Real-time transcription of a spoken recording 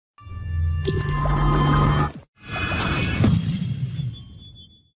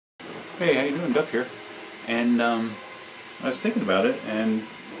Hey, how you doing? Duff here. And I was thinking about it, and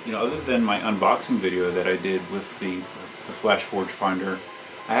other than my unboxing video that I did with the FlashForge Finder,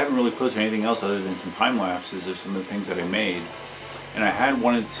 I haven't really posted anything else other than some time lapses of some of the things that I made. And I had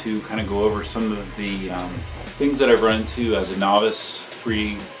wanted to kind of go over some of the things that I've run into as a novice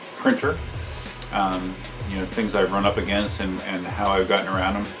 3D printer. Things I've run up against and how I've gotten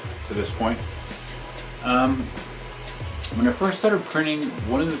around them to this point. When I first started printing,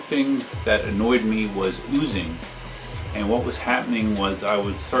 one of the things that annoyed me was oozing. And what was happening was I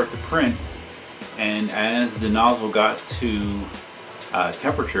would start to print, and as the nozzle got to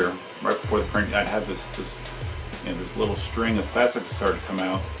temperature, right before the print, I'd have this little string of plastic that started to come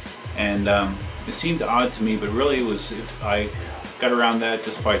out. And it seemed odd to me, but really I got around that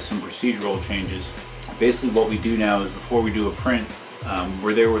just by some procedural changes. Basically what we do now is before we do a print,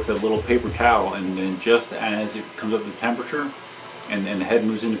 we're there with a little paper towel, and then just as it comes up to temperature and the head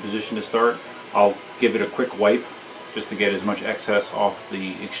moves into position to start, I'll give it a quick wipe just to get as much excess off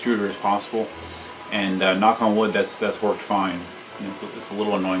the extruder as possible. And knock on wood, that's worked fine. It's a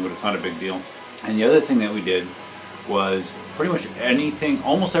little annoying, but it's not a big deal. And the other thing that we did was pretty much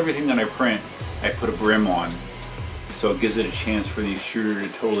almost everything that I print, I put a brim on. So it gives it a chance for the extruder to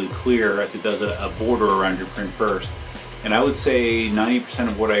totally clear as it does a border around your print first. And I would say 90%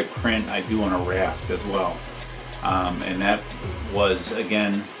 of what I print I do on a raft as well. And that was,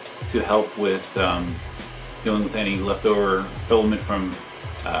 again, to help with dealing with any leftover filament from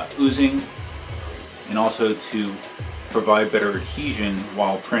oozing, and also to provide better adhesion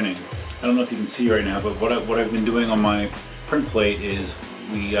while printing. I don't know if you can see right now, but what I've been doing on my print plate is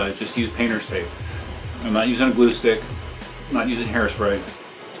we just use painter's tape. I'm not using a glue stick, not using hairspray.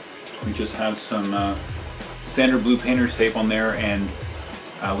 We just have some standard blue painter's tape on there, and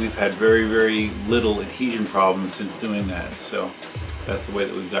we've had very, very little adhesion problems since doing that. So that's the way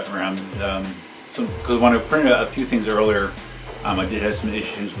that we've gotten around. Because when I printed a few things earlier, I did have some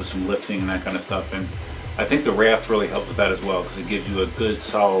issues with some lifting and that kind of stuff, and I think the raft really helps with that as well, because it gives you a good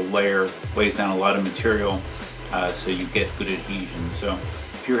solid layer, lays down a lot of material, so you get good adhesion. So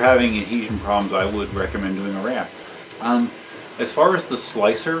if you're having adhesion problems, I would recommend doing a raft. As far as the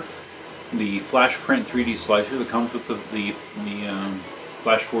slicer, the Flash Print 3D slicer that comes with the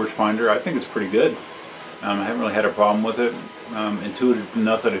FlashForge Finder, I think it's pretty good. I haven't really had a problem with it. Intuitive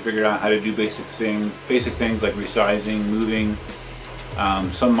enough that I figured out how to do basic things like resizing, moving.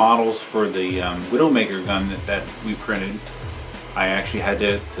 Some models for the Widowmaker gun that we printed, I actually had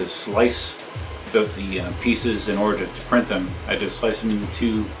to slice the pieces in order to print them. I had to slice them into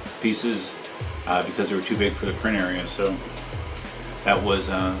 2 pieces because they were too big for the print area. So that was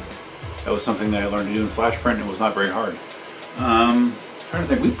something that I learned to do in Flash Print, and it was not very hard. Trying to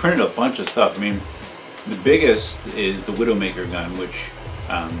think, we printed a bunch of stuff. I mean, the biggest is the Widowmaker gun, which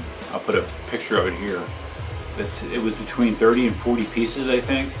I'll put a picture of it here. It was between 30 and 40 pieces, I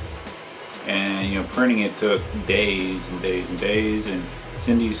think. And printing it took days and days and days, and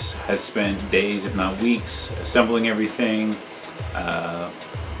Cindy's has spent days, if not weeks, assembling everything,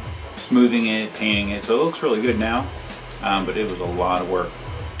 smoothing it, painting it. So it looks really good now, but it was a lot of work.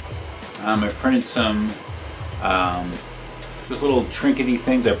 I printed some just little trinkety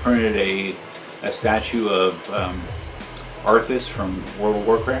things. I printed a statue of Arthas from World of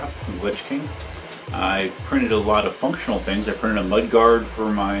Warcraft, the Lich King. I printed a lot of functional things. I printed a mud guard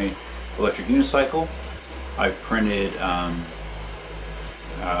for my electric unicycle. I've printed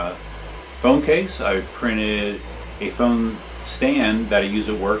phone case. I've printed a phone stand that I use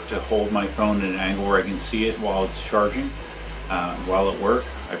at work to hold my phone at an angle where I can see it while it's charging while at work.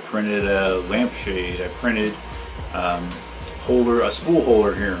 I printed a lampshade. I printed a spool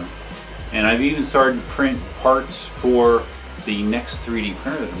holder here. And I've even started to print parts for the next 3D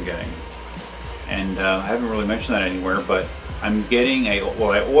printer that I'm getting. And I haven't really mentioned that anywhere, but I'm getting I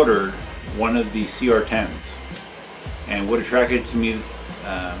ordered one of the CR10s. And what attracted to me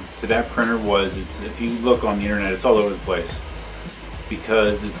to that printer was, if you look on the internet, it's all over the place.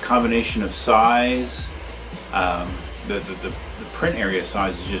 Because it's a combination of size, the print area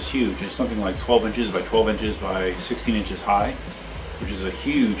size is just huge. It's something like 12 inches by 12 inches by 16 inches high, which is a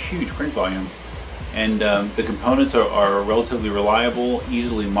huge, huge print volume. And the components are relatively reliable,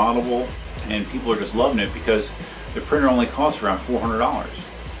 easily modelable, and people are just loving it because the printer only costs around $400.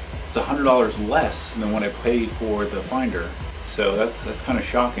 It's $100 less than what I paid for the Finder. So that's kind of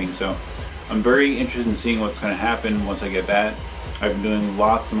shocking. So I'm very interested in seeing what's going to happen once I get that. I've been doing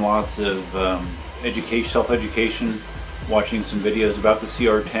lots and lots of self-education, watching some videos about the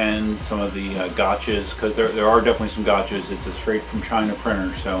CR10, some of the gotchas, because there are definitely some gotchas. It's a straight from China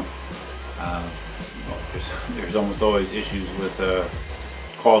printer, so there's almost always issues with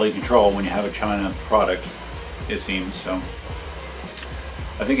quality control when you have a China product, it seems. So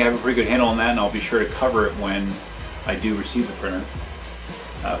I think I have a pretty good handle on that, and I'll be sure to cover it when I do receive the printer.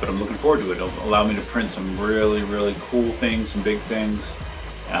 But I'm looking forward to it. It'll allow me to print some really, really cool things, some big things.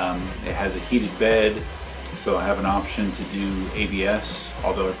 It has a heated bed, so I have an option to do ABS,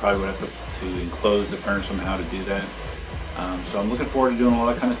 although I probably would have to enclose the printer somehow to do that. So I'm looking forward to doing all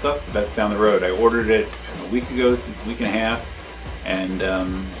that kind of stuff, but that's down the road. I ordered it a week ago, week and a half, and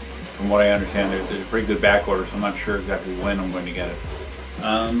from what I understand, there's a pretty good back order, so I'm not sure exactly when I'm going to get it.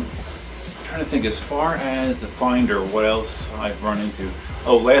 I'm trying to think, as far as the Finder, what else I've run into.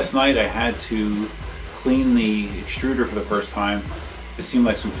 Oh, last night I had to clean the extruder for the first time. It seemed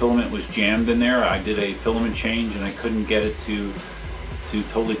like some filament was jammed in there. I did a filament change and I couldn't get it to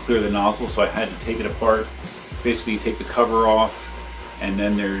totally clear the nozzle, so I had to take it apart. Basically, you take the cover off, and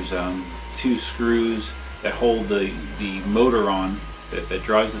then there's 2 screws that hold the motor on that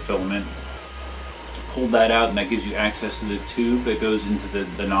drives the filament. Pull that out, and that gives you access to the tube that goes into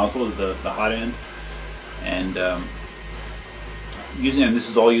the nozzle, the hot end. And and this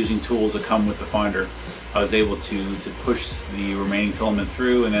is all using tools that come with the Finder. I was able to push the remaining filament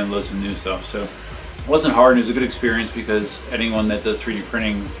through and then load some new stuff. So it wasn't hard, and it was a good experience, because anyone that does 3D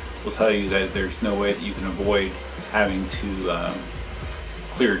printing will tell you that there's no way that you can avoid having to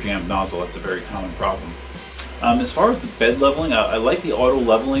clear a jammed nozzle. That's a very common problem. As far as the bed leveling, I like the auto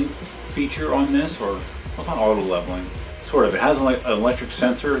leveling feature on this, or well, it's not auto leveling, sort of. It has an electric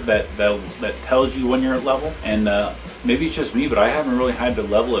sensor that tells you when you're at level, and maybe it's just me, but I haven't really had to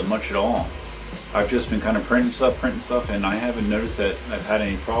level it much at all. I've just been kind of printing stuff, and I haven't noticed that I've had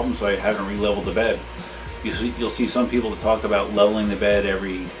any problems, so I haven't re-leveled the bed. You'll see some people that talk about leveling the bed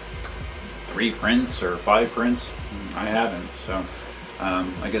every 3 prints or 5 prints. I haven't, so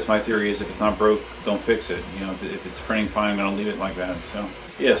I guess my theory is if it's not broke, don't fix it. You know, if it's printing fine, I'm going to leave it like that. So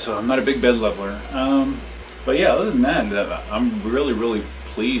yeah, so I'm not a big bed leveler. But yeah, other than that, I'm really, really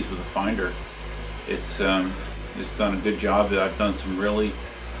pleased with the Finder. It's done a good job. I've done some really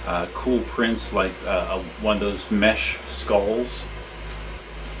cool prints, like one of those mesh skulls.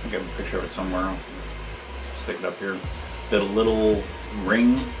 I think I have a picture of it somewhere. I'll stick it up here. Did a little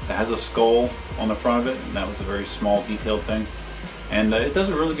ring that has a skull on the front of it, and that was a very small detailed thing. And it does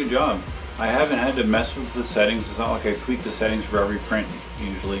a really good job. I haven't had to mess with the settings. It's not like I tweak the settings for every print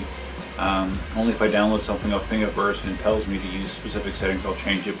usually. Only if I download something off Thingiverse and it tells me to use specific settings, I'll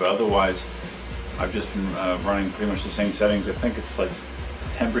change it. But otherwise, I've just been running pretty much the same settings. I think it's like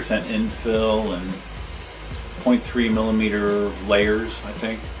 10% infill and 0.3 millimeter layers, I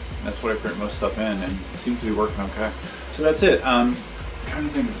think. That's what I print most stuff in, and it seems to be working okay. So that's it. I'm trying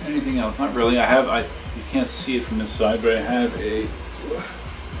to think of anything else. Not really. You can't see it from this side, but I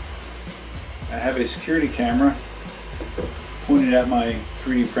have a security camera pointed at my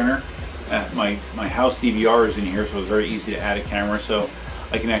 3D printer. My house DVR is in here, so it's very easy to add a camera, so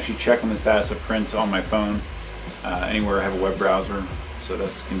I can actually check on the status of prints on my phone anywhere I have a web browser. So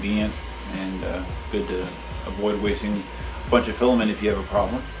that's convenient and good to avoid wasting a bunch of filament if you have a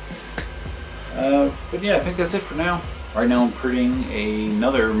problem. But yeah, I think that's it for now. Right now I'm printing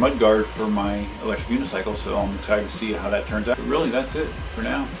another mudguard for my electric unicycle, so I'm excited to see how that turns out. But really, that's it for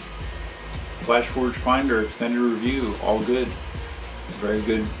now. FlashForge Finder extended review, all good.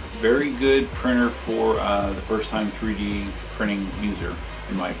 Very good printer for the first time 3D printing user,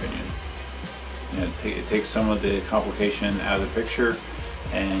 in my opinion. You know, it takes some of the complication out of the picture,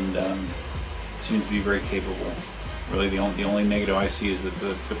 and seems to be very capable. Really, the only negative I see is that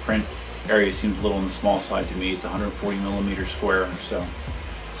the print area seems a little on the small side to me. It's 140 millimeter square, so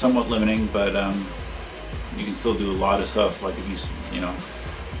somewhat limiting, but you can still do a lot of stuff. Like if you know,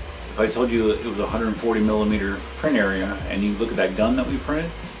 if I told you it was 140 millimeter print area, and you look at that gun that we printed,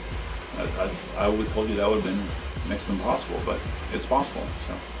 I would have told you that would have been next to impossible, but it's possible.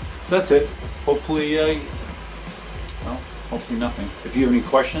 So that's it. Hopefully, well, hopefully nothing. If you have any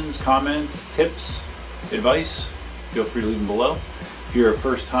questions, comments, tips, advice, feel free to leave them below. If you're a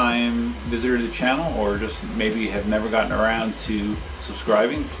first-time visitor to the channel, or just maybe have never gotten around to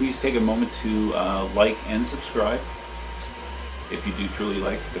subscribing, please take a moment to like and subscribe. If you do truly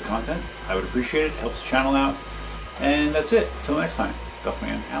like the content, I would appreciate it. It helps the channel out. And that's it. Until next time,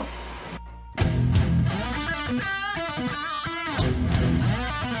 Duffman out.